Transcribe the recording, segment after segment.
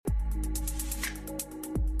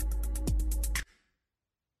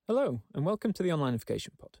Hello, and welcome to the Online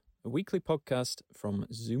Education Pod, a weekly podcast from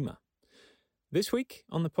Zuma. This week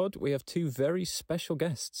on the pod, we have two very special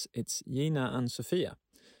guests. It's Gina and Sofia.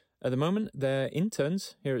 At the moment, they're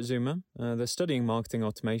interns here at Zuma. They're studying marketing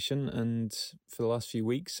automation, and for the last few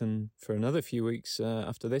weeks, and for another few weeks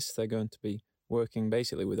after this, they're going to be working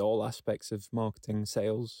basically with all aspects of marketing,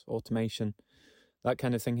 sales, automation, that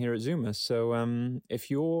kind of thing here at Zuma. So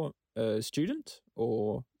if you're a student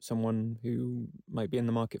or someone who might be in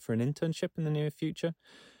the market for an internship in the near future,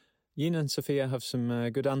 Gina and Sofia have some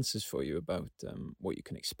good answers for you about what you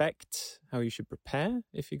can expect, how you should prepare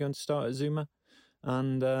if you're going to start at Zuma,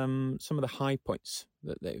 and some of the high points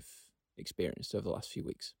that they've experienced over the last few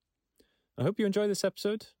weeks. I hope you enjoy this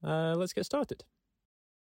episode. Let's get started.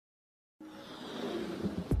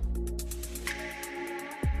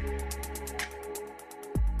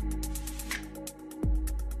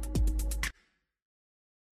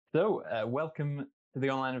 So, welcome to the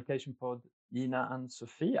Online Education Pod, Gina and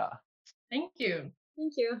Sofia. Thank you.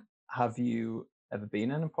 Thank you. Have you ever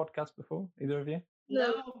been in a podcast before, either of you?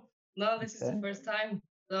 No, this is the first time.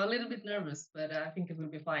 So a little bit nervous, but I think it will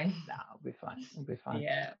be fine. Nah, it'll be fine.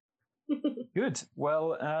 Yeah. Good.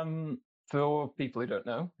 Well, for people who don't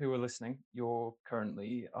know, who are listening, you're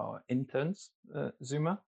currently our interns at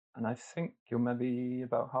Zuma, and I think you're maybe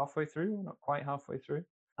about halfway through, not quite halfway through,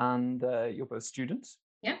 and you're both students.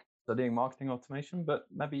 Yeah. Studying marketing automation, but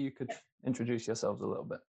maybe you could introduce yourselves a little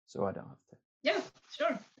bit so I don't have to. Yeah,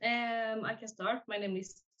 sure. I can start. My name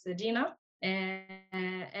is Gina,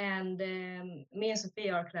 and me and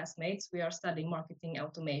Sophia are classmates. We are studying marketing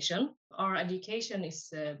automation. Our education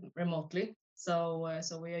is remotely, so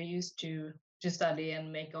we are used to study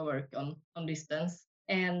and make our work on distance.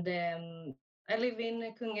 And I live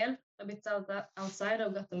in Kungälv, a bit outside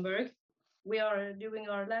of Gothenburg. We are doing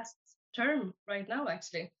our last term right now,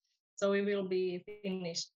 actually. So we will be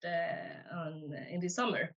finished in the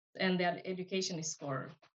summer, and the education is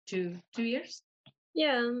for two years.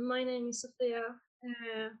 Yeah, my name is Sofia.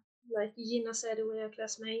 Like Gina said, we are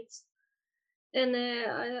classmates. And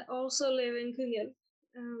I also live in Kungälv.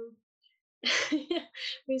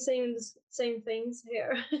 We're saying the same things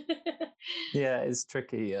here. Yeah, it's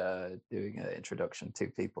tricky doing an introduction to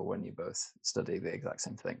people when you both study the exact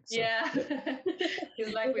same thing. So. Yeah,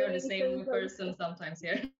 it's like we are the same person sometimes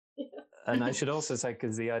here. And I should also say,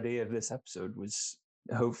 because the idea of this episode was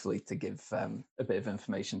hopefully to give a bit of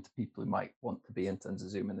information to people who might want to be interns at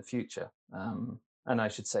Zoom in the future. And I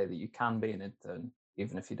should say that you can be an intern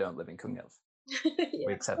even if you don't live in Kungälv. Yeah.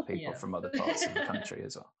 We accept people from other parts of the country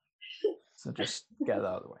as well. So just get that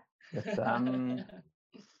out of the way.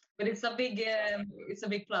 But it's a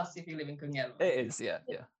big plus if you live in Kungälv. It is, yeah.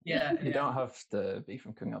 You don't have to be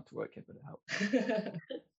from Kungälv to work here, but it helps.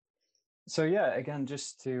 So yeah, again,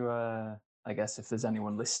 just to, I guess if there's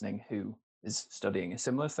anyone listening who is studying a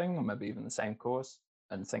similar thing or maybe even the same course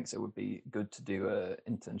and thinks it would be good to do an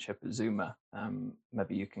internship at Zuma,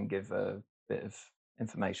 maybe you can give a bit of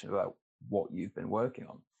information about what you've been working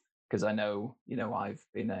on. Because I know, I've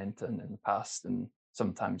been an intern in the past, and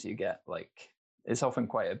sometimes you get it's often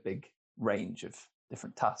quite a big range of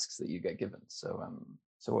different tasks that you get given. So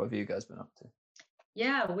what have you guys been up to?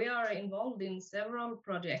 Yeah, we are involved in several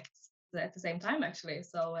projects at the same time, actually.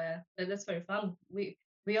 So that's very fun.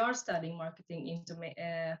 We are studying marketing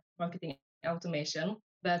automation,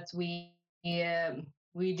 but we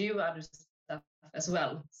do other stuff as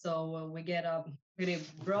well. So we get a pretty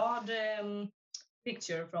broad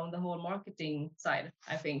picture from the whole marketing side,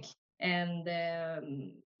 I think. And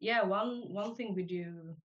one thing we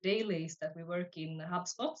do daily is that we work in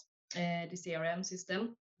HubSpot, the CRM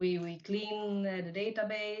system. We clean the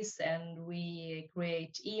database and we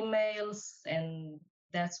create emails, and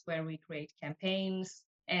that's where we create campaigns.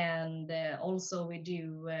 And also we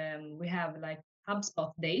have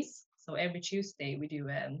HubSpot days. So every Tuesday we do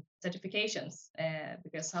certifications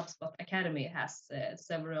because HubSpot Academy has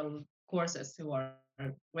several courses who are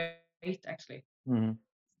great, actually. Mm-hmm.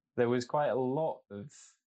 There was quite a lot of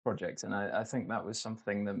projects, and I think that was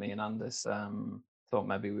something that me and Anders thought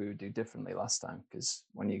maybe we would do differently last time, because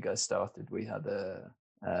when you guys started, we had a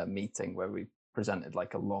meeting where we presented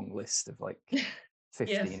a long list of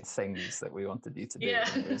 15 things that we wanted you to do. Yeah.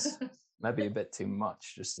 And it was maybe a bit too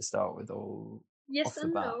much just to start with all yes off the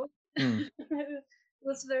bat. No. It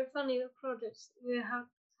was very funny projects. We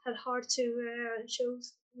had hard to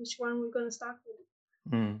choose which one we're going to start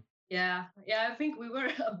with. Yeah, I think we were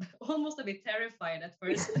almost a bit terrified at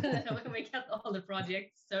first when we got all the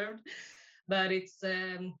projects served. But it's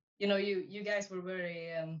you guys were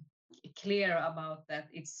very clear about that.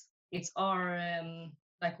 It's our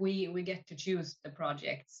we get to choose the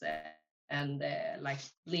projects and like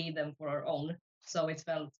lead them for our own. So it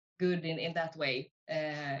felt good in that way.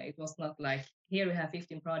 It was not like here we have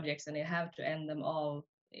 15 projects and you have to end them all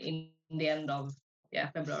in the end of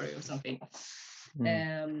February or something.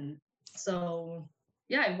 So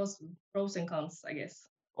yeah, it was pros and cons, I guess.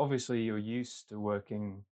 Obviously, you're used to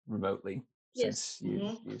working remotely since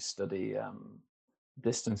you study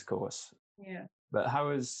distance course. Yeah. But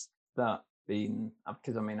how has that been?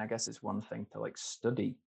 Because I mean, I guess it's one thing to like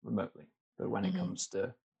study remotely, but when it comes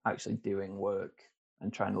to actually doing work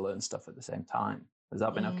and trying to learn stuff at the same time, has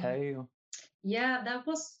that been okay? Or? Yeah, that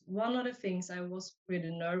was one of the things I was pretty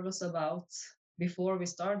nervous about before we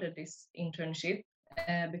started this internship,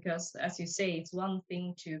 because as you say, it's one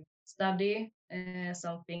thing to study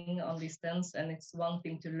something on distance, and it's one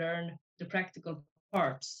thing to learn the practical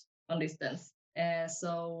parts on distance. I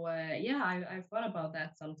thought about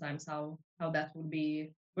that sometimes, how that would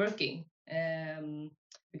be working.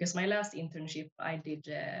 Because my last internship I did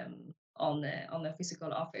on a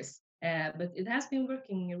physical office, but it has been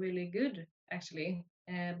working really good actually,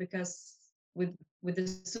 because with the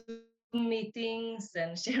Zoom meetings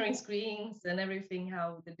and sharing screens and everything,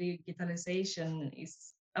 how the digitalization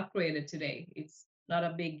is upgraded today, it's not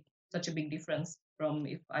such a big difference from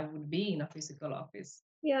if I would be in a physical office.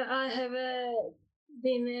 Yeah, I have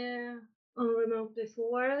been on remote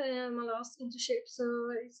before my last internship,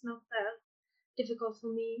 so it's not that difficult for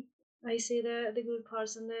me. I see the good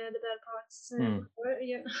parts and the bad parts.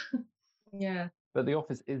 Yeah. Yeah. But the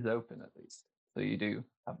office is open at least, so you do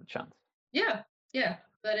have the chance. Yeah.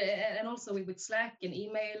 But and also with Slack and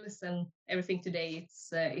emails and everything today,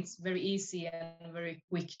 it's very easy and very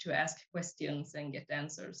quick to ask questions and get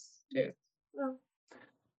answers too. Well,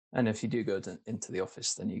 and if you do go into the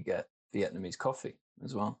office, then you get Vietnamese coffee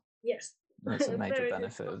as well. Yes. That's a major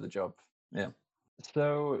benefit of the job. Yeah.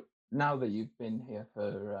 So now that you've been here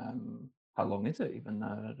for how long is it? Even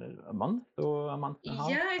a month or a month and a half?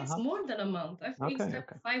 Yeah, it's more than a month. I think it's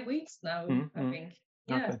like 5 weeks now. I think.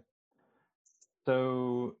 Yeah. Okay.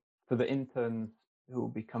 So for the interns who will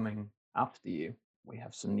be coming after you, we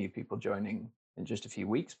have some new people joining in just a few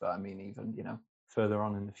weeks. But I mean, even further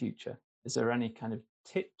on in the future, is there any kind of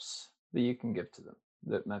tips that you can give to them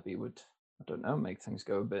that maybe would, I don't know, make things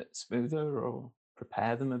go a bit smoother or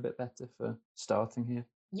prepare them a bit better for starting here?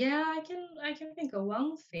 Yeah, I can think of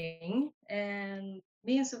one thing. And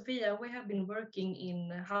me and Sophia, we have been working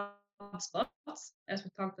in HubSpot, as we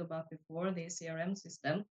talked about before, the CRM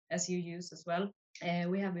system, as you use as well.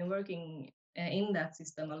 We have been working in that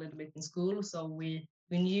system a little bit in school, so we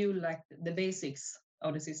knew like the basics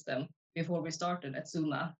of the system before we started at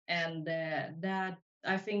Zuma. And that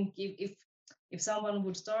I think if someone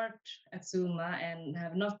would start at Zuma and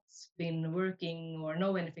have not been working or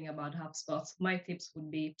know anything about HubSpot, my tips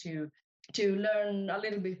would be to learn a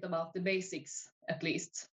little bit about the basics at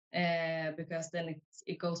least, because then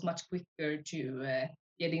it goes much quicker to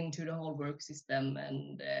get into the whole work system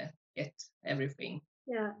and get everything.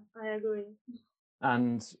 Yeah, I agree.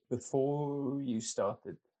 And before you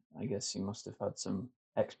started, I guess you must have had some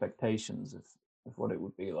expectations of what it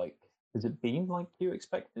would be like. Has it been like you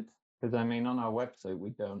expected? Because I mean, on our website, we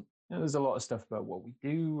don't, there's a lot of stuff about what we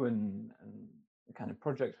do and the kind of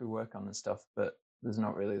projects we work on and stuff, but there's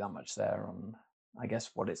not really that much there on, I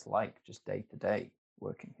guess, what it's like just day to day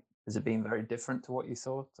working. Has it been very different to what you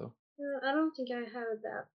thought? Or? I don't think I have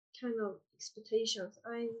that kind of expectations.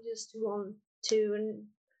 I just want to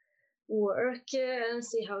work and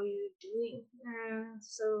see how you're doing.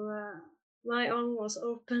 My arm was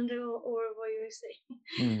opened, or what you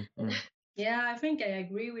say. Yeah, I think I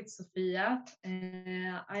agree with Sophia.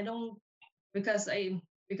 I don't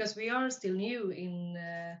because we are still new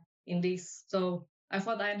in this, so I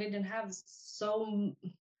thought I didn't have so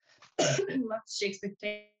much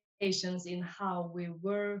expectations in how we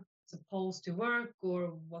were supposed to work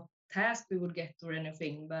or what task we would get or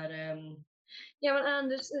anything. But yeah, when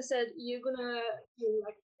Anders said you're gonna do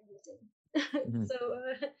like everything, so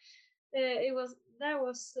that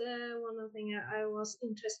was one of the things I was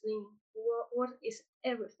interested in. What is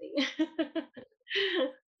everything?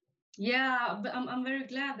 Yeah, but I'm very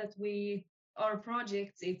glad that our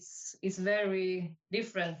project is very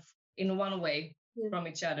different in one way from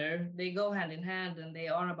each other. They go hand in hand and they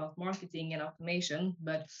are about marketing and automation,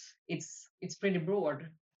 but it's pretty broad.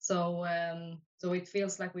 So so it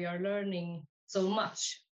feels like we are learning so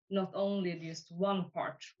much, not only just one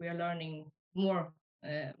part. We are learning more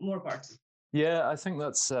parts. Yeah, I think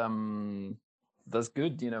that's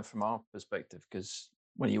good, from our perspective, because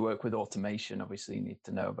when you work with automation, obviously you need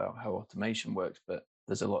to know about how automation works, but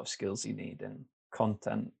there's a lot of skills you need in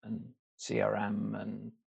content and CRM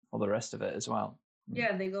and all the rest of it as well.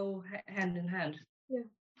 Yeah, they go hand in hand. Yeah.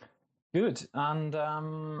 Good. And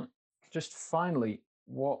just finally,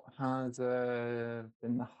 what has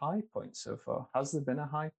been the high point so far? Has there been a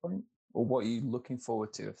high point? Or what are you looking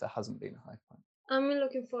forward to if there hasn't been a high point? I'm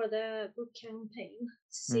looking for the book campaign to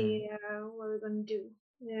see what we're going to do.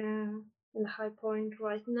 And the high point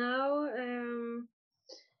right now,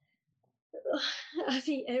 I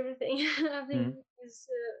think everything. I think is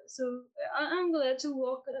so. I'm glad to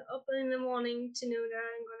wake up in the morning to know that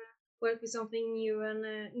I'm gonna work with something new and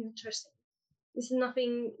interesting. It's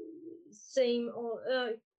nothing same or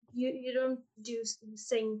you don't do the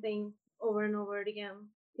same thing over and over again.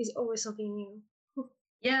 It's always something new.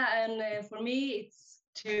 Yeah, and for me,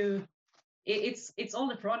 it's all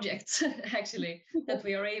the projects actually that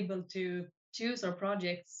we are able to choose our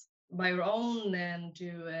projects by our own and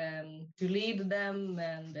to lead them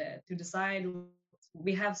and to decide.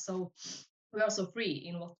 We are so free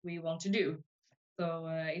in what we want to do. So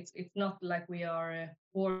it's not like we are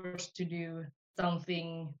forced to do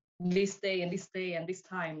something this day and this day and this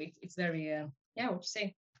time. It's very what to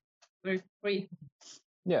say, very free.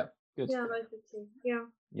 Yeah, good. Yeah, I like it too. Yeah.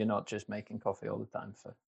 You're not just making coffee all the time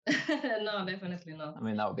for. No, definitely not. I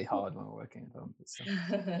mean, that would be hard when we're working at home. But still.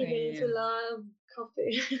 Even if you love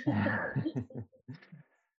coffee.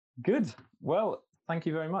 Good. Well, thank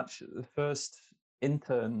you very much. The first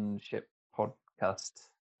internship podcast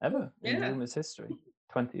ever in Zoomer's history,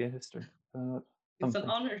 20-year history. It's an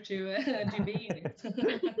honor to be in it.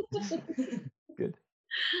 Good.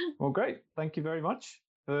 Well, great. Thank you very much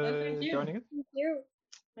for joining us. Thank you.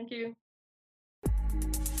 Thank you.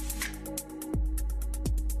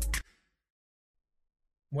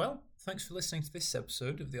 Well, thanks for listening to this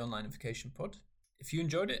episode of the Onlineification Pod. If you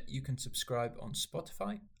enjoyed it, you can subscribe on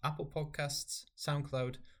Spotify, Apple Podcasts,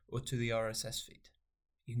 SoundCloud, or to the RSS feed.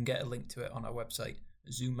 You can get a link to it on our website,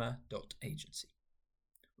 zoomer.agency.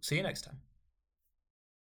 We'll see you next time.